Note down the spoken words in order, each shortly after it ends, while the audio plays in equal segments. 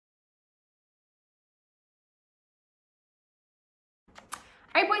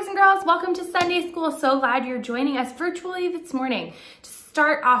All right, boys and girls, welcome to Sunday School. So glad you're joining us virtually this morning. To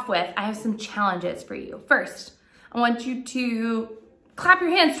start off with, I have some challenges for you. First, I want you to clap your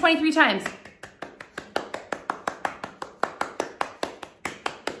hands 23 times.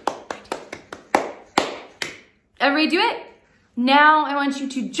 Everybody do it? Now I want you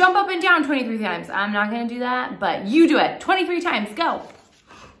to jump up and down 23 times. I'm not gonna do that, but you do it. 23 times, go.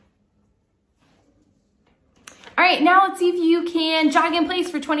 All right, now let's see if you can jog in place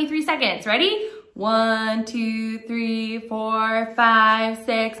for 23 seconds. Ready? 1, 2, 3, 4, 5,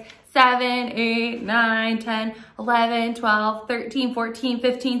 6, 7, 8, 9, 10, 11, 12, 13, 14,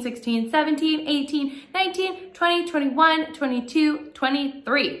 15, 16, 17, 18, 19, 20, 21, 22,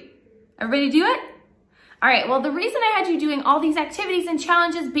 23. Everybody do it? All right, well, the reason I had you doing all these activities and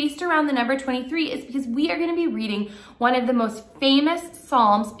challenges based around the number 23 is because we are gonna be reading one of the most famous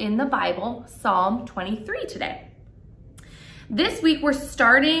Psalms in the Bible, Psalm 23 today. This week, we're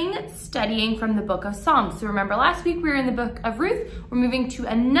studying from the book of Psalms. So remember, last week we were in the book of Ruth. We're moving to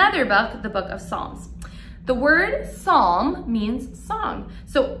another book, the book of Psalms. The word psalm means song.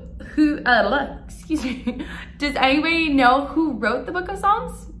 So excuse me, does anybody know who wrote the book of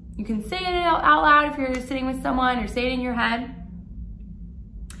Psalms? You can say it out loud if you're sitting with someone or say it in your head.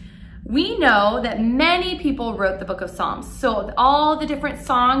 We know that many people wrote the book of Psalms. So all the different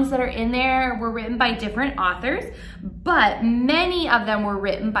songs that are in there were written by different authors, but many of them were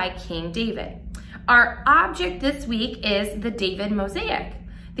written by King David. Our object this week is the David Mosaic.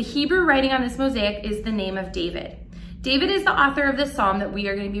 The Hebrew writing on this mosaic is the name of David. David is the author of the psalm that we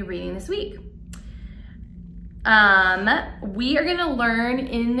are going to be reading this week. We are going to learn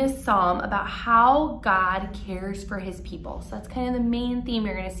in this psalm about how God cares for his people. So that's kind of the main theme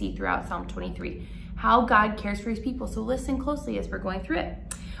you're going to see throughout Psalm 23, how God cares for his people. So listen closely as we're going through it.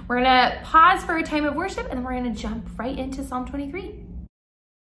 We're going to pause for a time of worship and then we're going to jump right into Psalm 23.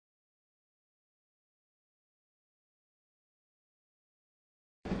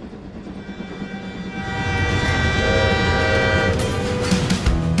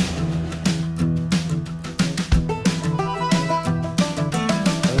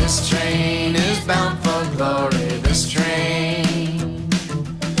 This train is bound for glory,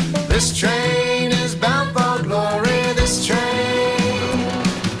 this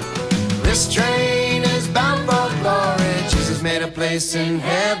train is bound for glory. Jesus made a place in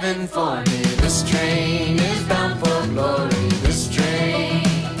heaven for me. This train is bound for glory, this train.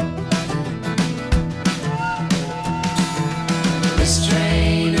 This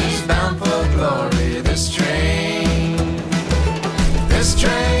train is bound for glory, this train. This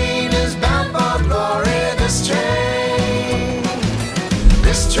train is bound for glory, this train.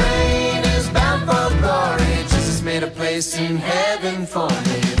 This train is bound for glory. Jesus made a place in heaven for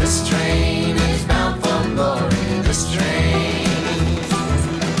me. This train is bound for glory. This train.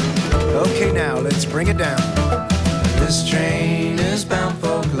 Okay, now let's bring it down. This train is bound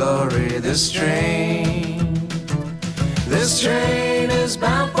for glory. This train. This train is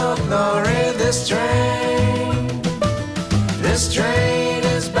bound for glory. This train. This train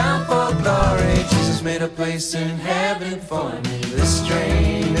is bound for glory. Jesus made a place in heaven for me. This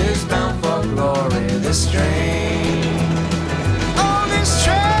train is bound for glory. This train. Oh, this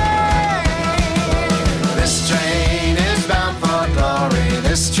train. This train is bound for glory.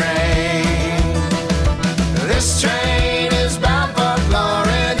 This train. This train is bound for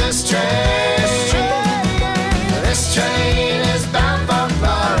glory. This train. This train is bound for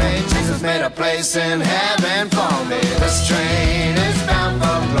glory. Jesus made a place in heaven for me. This train is bound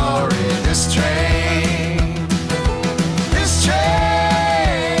for glory. This train. This train.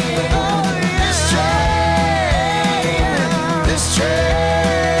 This train. This train.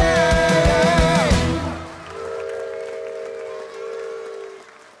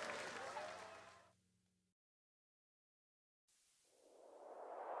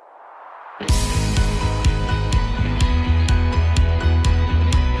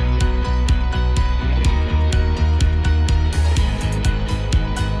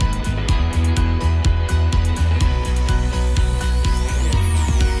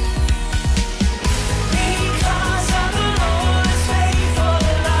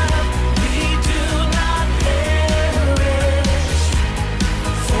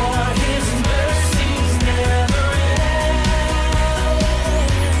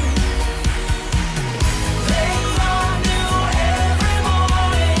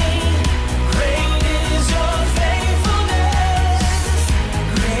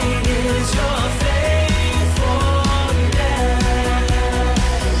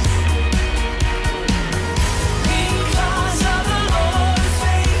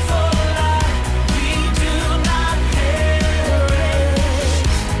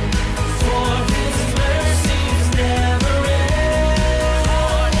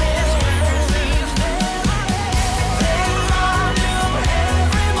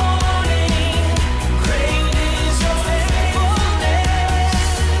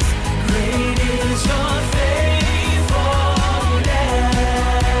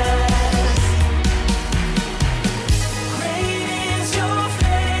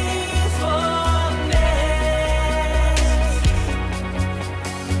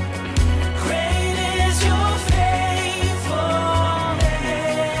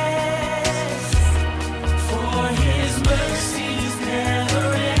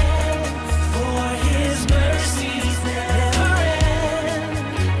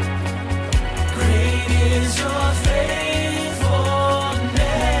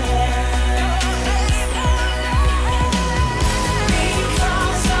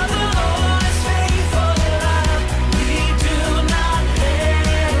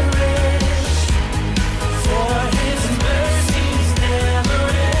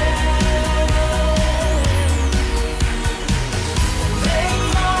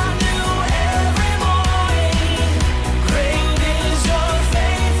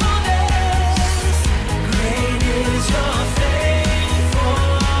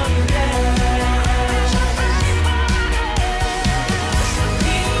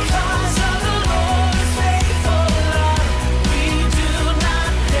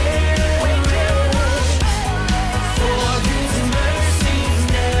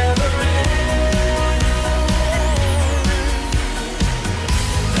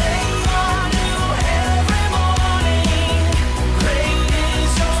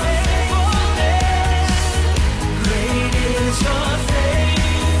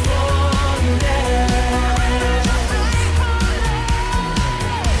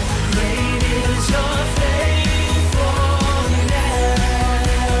 is your faithfulness.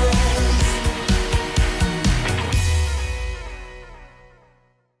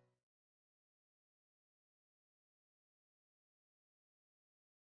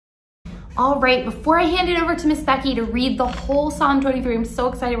 All right, before I hand it over to Miss Becky to read the whole Psalm 23, I'm so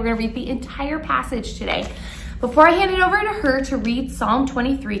excited. We're gonna read the entire passage today. Before I hand it over to her to read Psalm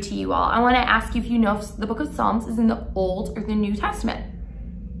 23 to you all, I wanna ask you if you know if the book of Psalms is in the Old or the New Testament.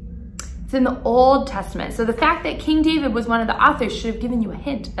 It's in the Old Testament. So the fact that King David was one of the authors should have given you a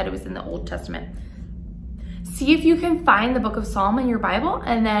hint that it was in the Old Testament. See if you can find the book of Psalm in your Bible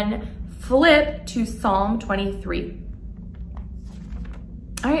and then flip to Psalm 23.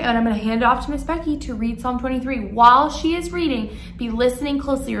 All right, and I'm gonna hand it off to Miss Becky to read Psalm 23. While she is reading, be listening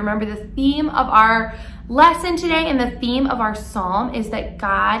closely. Remember, the theme of our lesson today and the theme of our psalm is that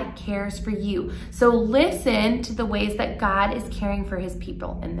God cares for you. So listen to the ways that God is caring for his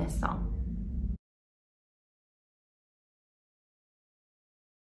people in this psalm.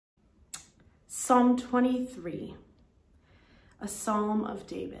 Psalm 23, a psalm of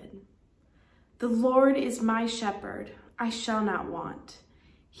David. The Lord is my shepherd, I shall not want.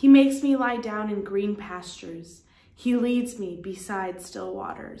 He makes me lie down in green pastures. He leads me beside still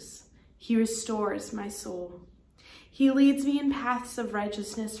waters. He restores my soul. He leads me in paths of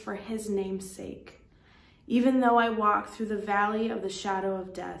righteousness for his name's sake. Even though I walk through the valley of the shadow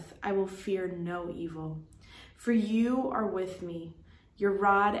of death, I will fear no evil. For you are with me. Your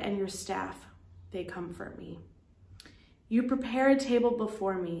rod and your staff, they comfort me. You prepare a table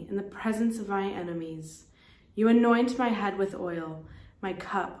before me in the presence of my enemies. You anoint my head with oil. My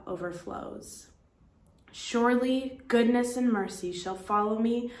cup overflows. Surely goodness and mercy shall follow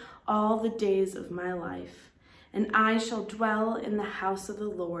me all the days of my life, and I shall dwell in the house of the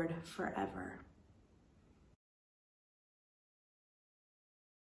Lord forever.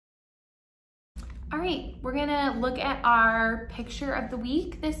 All right, we're gonna look at our picture of the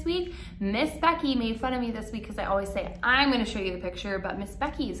week this week. Miss Becky made fun of me this week because I always say I'm gonna show you the picture, but Miss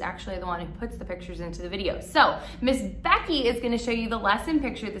Becky is actually the one who puts the pictures into the video. So Miss Becky is gonna show you the lesson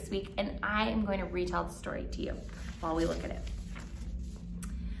picture this week, and I am going to retell the story to you while we look at it.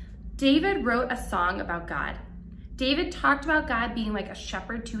 David wrote a song about God. David talked about God being like a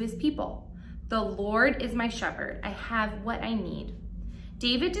shepherd to his people. The Lord is my shepherd. I have what I need.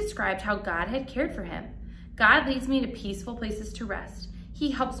 David described how God had cared for him. God leads me to peaceful places to rest.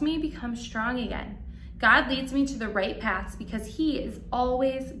 He helps me become strong again. God leads me to the right paths because he is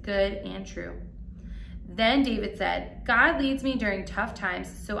always good and true. Then David said, God leads me during tough times,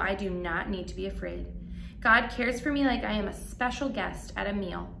 so I do not need to be afraid. God cares for me like I am a special guest at a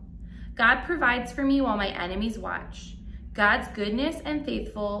meal. God provides for me while my enemies watch. God's goodness and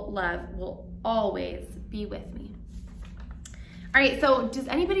faithful love will always be with me. All right, so does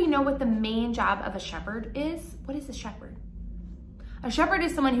anybody know what the main job of a shepherd is? What is a shepherd? A shepherd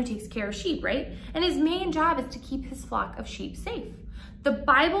is someone who takes care of sheep, right? And his main job is to keep his flock of sheep safe. The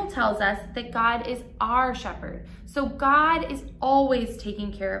Bible tells us that God is our shepherd. So God is always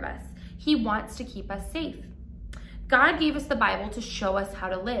taking care of us. He wants to keep us safe. God gave us the Bible to show us how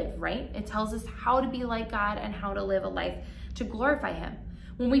to live, right? It tells us how to be like God and how to live a life to glorify him.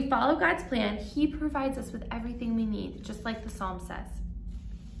 When we follow God's plan, he provides us with everything we need, just like the Psalm says.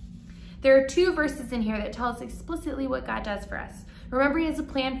 There are 2 verses in here that tell us explicitly what God does for us. Remember, he has a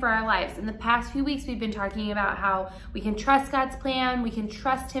plan for our lives. In the past few weeks, we've been talking about how we can trust God's plan. We can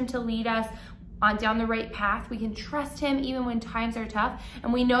trust him to lead us on down the right path. We can trust him even when times are tough.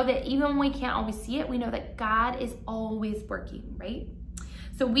 And we know that even when we can't always see it, we know that God is always working, right?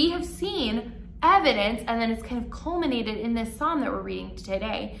 So we have seen evidence, and then it's kind of culminated in this psalm that we're reading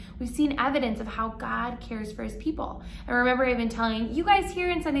today. We've seen evidence of how God cares for his people. And remember, I've been telling you guys here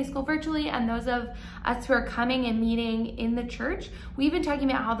in Sunday School virtually, and those of us who are coming and meeting in the church, we've been talking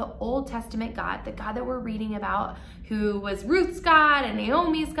about how the Old Testament God, the God that we're reading about, who was Ruth's God and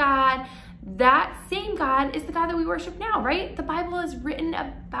Naomi's God, that same God is the God that we worship now, right? The Bible is written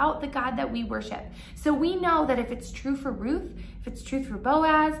about the God that we worship. So we know that if it's true for Ruth, if it's true for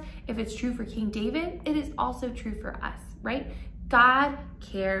Boaz, if it's true for King David, it is also true for us, right? God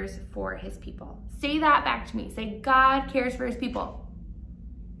cares for his people. Say that back to me. Say, God cares for his people.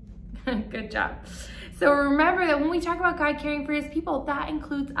 Good job. So remember that when we talk about God caring for his people, that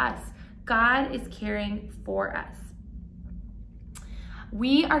includes us. God is caring for us.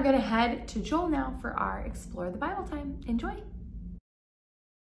 We are going to head to Joel now for our Explore the Bible time. Enjoy.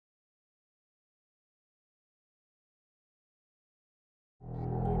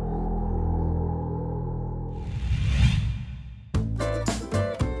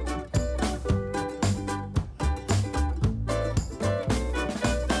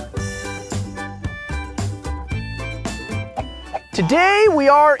 Today we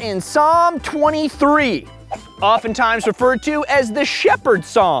are in Psalm 23, oftentimes referred to as the Shepherd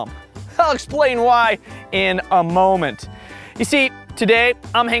Psalm. I'll explain why in a moment. You see, today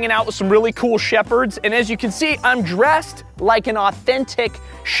I'm hanging out with some really cool shepherds, and as you can see, I'm dressed like an authentic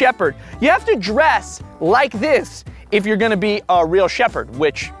shepherd. You have to dress like this if you're gonna be a real shepherd,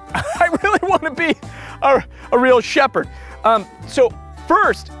 which I really want to be a real shepherd. So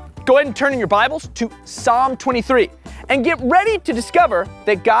first, go ahead and turn in your Bibles to Psalm 23 and get ready to discover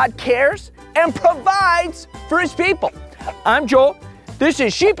that God cares and provides for his people. I'm Joel, this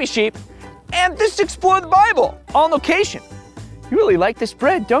is Sheepy Sheep, and this is Explore the Bible on location. You really like this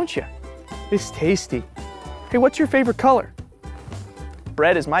bread, don't you? It's tasty. Hey, what's your favorite color?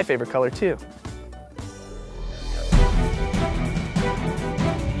 Bread is my favorite color too.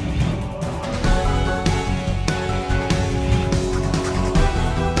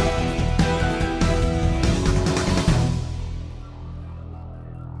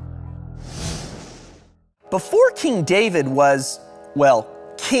 Before King David was, well,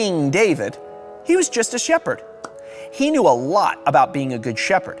 King David, he was just a shepherd. He knew a lot about being a good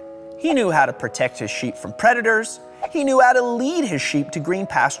shepherd. He knew how to protect his sheep from predators. He knew how to lead his sheep to green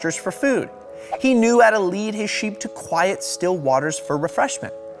pastures for food. He knew how to lead his sheep to quiet, still waters for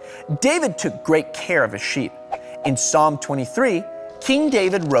refreshment. David took great care of his sheep. In Psalm 23, King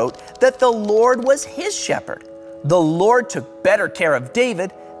David wrote that the Lord was his shepherd. The Lord took better care of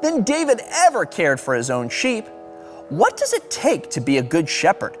David than David ever cared for his own sheep. What does it take to be a good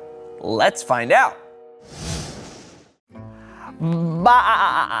shepherd? Let's find out.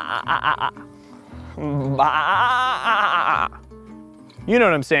 Bah. Bah. You know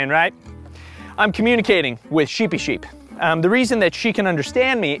what I'm saying, right? I'm communicating with Sheepy Sheep. The reason that she can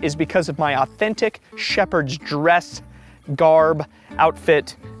understand me is because of my authentic shepherd's dress, garb,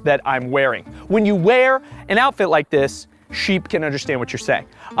 outfit that I'm wearing. When you wear an outfit like this, sheep can understand what you're saying.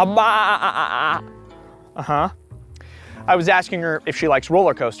 I was asking her if she likes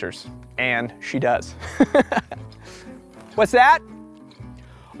roller coasters, and she does. What's that?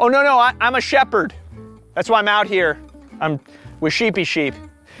 Oh, no, I'm a shepherd. That's why I'm out here. I'm with Sheepy Sheep.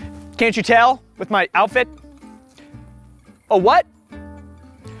 Can't you tell with my outfit? Oh, what?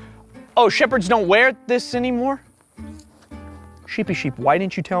 Oh, shepherds don't wear this anymore? Sheepy Sheep, why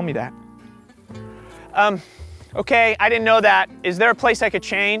didn't you tell me that? Okay, I didn't know that. Is there a place I could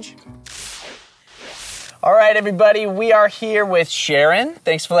change? All right, everybody, we are here with Sharon.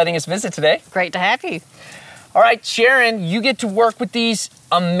 Thanks for letting us visit today. Great to have you. All right, Sharon, you get to work with these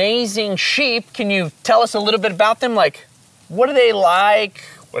amazing sheep. Can you tell us a little bit about them? Like, what do they like?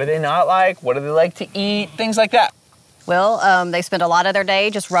 What do they not like? What do they like to eat? Things like that. Well, they spend a lot of their day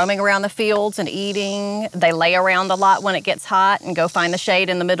just roaming around the fields and eating. They lay around a lot when it gets hot and go find the shade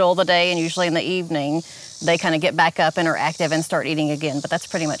in the middle of the day, and usually in the evening, they kind of get back up and are active and start eating again. But that's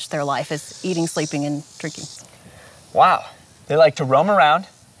pretty much their life, is eating, sleeping, and drinking. Wow. They like to roam around,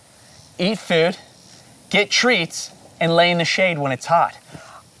 eat food, get treats, and lay in the shade when it's hot.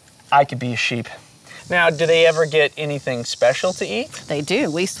 I could be a sheep. Now, do they ever get anything special to eat? They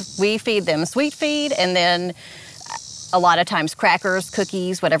do. We feed them sweet feed, and then a lot of times crackers,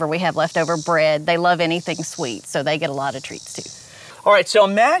 cookies, whatever we have left over, bread. They love anything sweet, so they get a lot of treats too. All right, so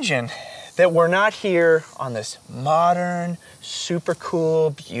imagine that we're not here on this modern, super cool,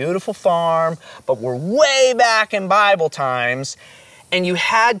 beautiful farm, but we're way back in Bible times, and you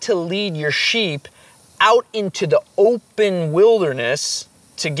had to lead your sheep out into the open wilderness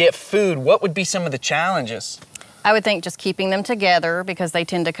to get food. What would be some of the challenges? I would think just keeping them together, because they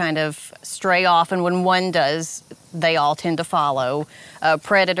tend to kind of stray off, and when one does, they all tend to follow.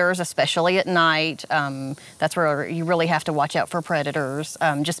 Predators, especially at night, that's where you really have to watch out for predators.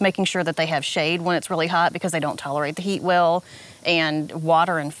 Just making sure that they have shade when it's really hot, because they don't tolerate the heat well, and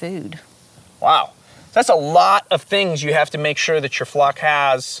water and food. Wow, that's a lot of things you have to make sure that your flock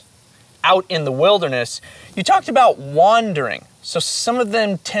has out in the wilderness. You talked about wandering. So some of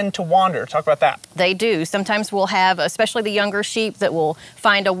them tend to wander. Talk about that. They do. Sometimes we'll have, especially the younger sheep, that will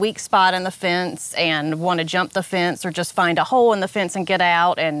find a weak spot in the fence and want to jump the fence, or just find a hole in the fence and get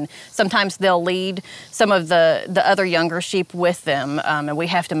out. And sometimes they'll lead some of the other younger sheep with them. And we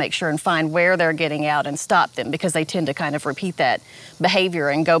have to make sure and find where they're getting out and stop them, because they tend to kind of repeat that behavior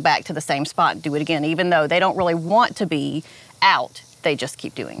and go back to the same spot and do it again. Even though they don't really want to be out, they just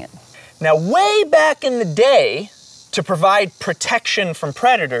keep doing it. Now, way back in the day, to provide protection from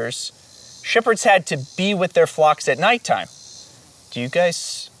predators, shepherds had to be with their flocks at nighttime. Do you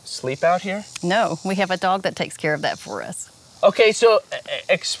guys sleep out here? No, we have a dog that takes care of that for us. Okay, so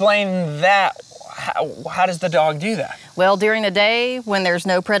explain that. How does the dog do that? Well, during the day, when there's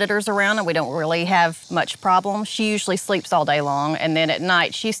no predators around and we don't really have much problem, she usually sleeps all day long. And then at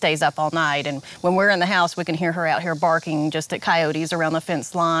night, she stays up all night. And when we're in the house, we can hear her out here barking just at coyotes around the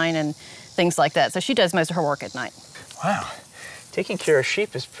fence line and things like that. So she does most of her work at night. Wow, taking care of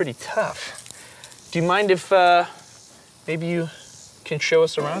sheep is pretty tough. Do you mind if maybe you can show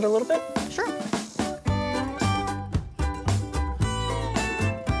us around a little bit? Sure.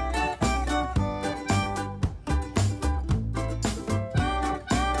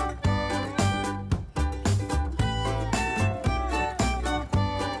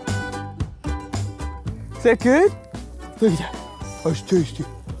 Is that good? Look at that. That's tasty.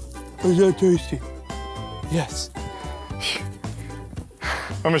 Is that tasty? Yes.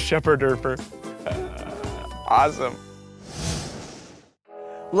 I'm a shepherd derper. Awesome.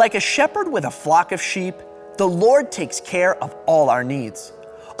 Like a shepherd with a flock of sheep, the Lord takes care of all our needs.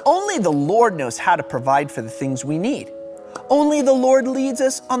 Only the Lord knows how to provide for the things we need. Only the Lord leads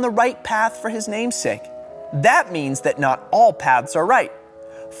us on the right path for His name's sake. That means that not all paths are right.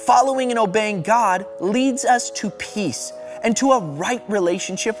 Following and obeying God leads us to peace and to a right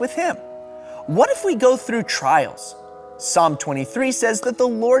relationship with Him. What if we go through trials? Psalm 23 says that the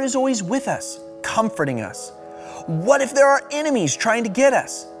Lord is always with us, comforting us. What if there are enemies trying to get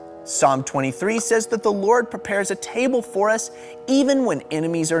us? Psalm 23 says that the Lord prepares a table for us even when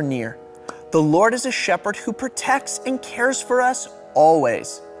enemies are near. The Lord is a shepherd who protects and cares for us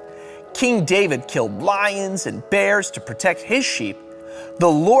always. King David killed lions and bears to protect his sheep. The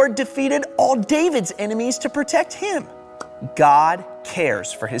Lord defeated all David's enemies to protect him. God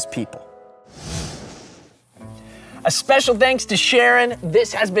cares for His people. A special thanks to Sharon.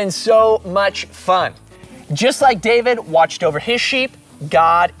 This has been so much fun. Just like David watched over his sheep,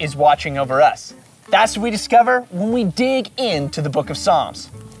 God is watching over us. That's what we discover when we dig into the book of Psalms.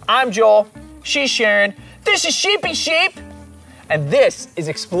 I'm Joel, she's Sharon, this is Sheepy Sheep, and this is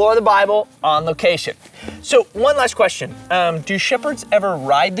Explore the Bible on Location. So one last question, do shepherds ever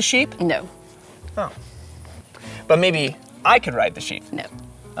ride the sheep? No. Oh. But maybe I could ride the sheep. No.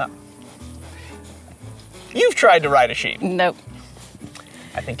 Oh. You've tried to ride a sheep. Nope.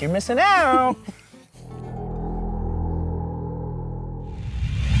 I think you're missing out.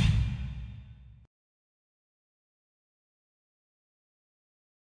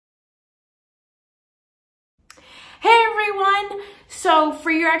 Hey everyone! So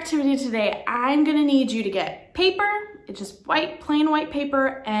for your activity today, I'm gonna need you to get paper, it's just plain white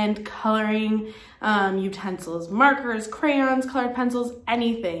paper, and coloring utensils, markers, crayons, colored pencils,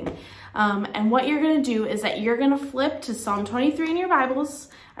 anything. And what you're gonna do is that you're gonna flip to Psalm 23 in your Bibles.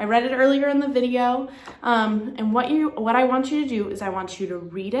 I read it earlier in the video. And what I want you to do is I want you to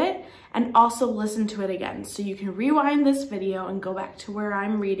read it and also listen to it again. So you can rewind this video and go back to where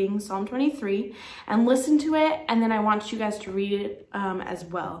I'm reading Psalm 23 and listen to it. And then I want you guys to read it as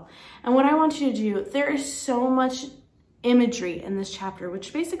well. And what I want you to do, there is so much imagery in this chapter,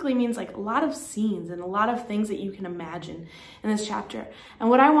 which basically means like a lot of scenes and a lot of things that you can imagine in this chapter. And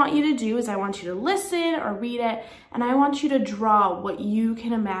what I want you to do is I want you to listen or read it, and I want you to draw what you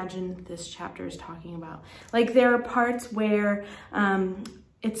can imagine this chapter is talking about. Like there are parts where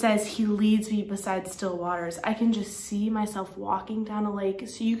it says he leads me beside still waters. I can just see myself walking down a lake,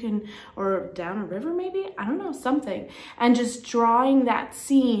 so you can, or down a river maybe, I don't know, something, and just drawing that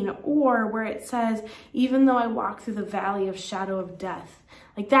scene. Or where it says, even though I walk through the valley of shadow of death,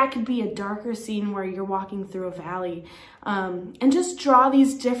 like that could be a darker scene where you're walking through a valley. And just draw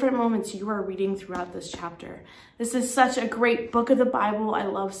these different moments you are reading throughout this chapter. This is such a great book of the Bible. I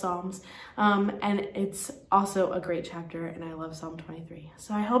love Psalms. And it's also a great chapter, and I love Psalm 23.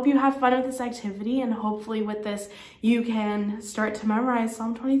 So I hope you have fun with this activity, and hopefully with this, you can start to memorize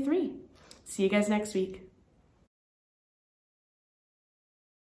Psalm 23. See you guys next week.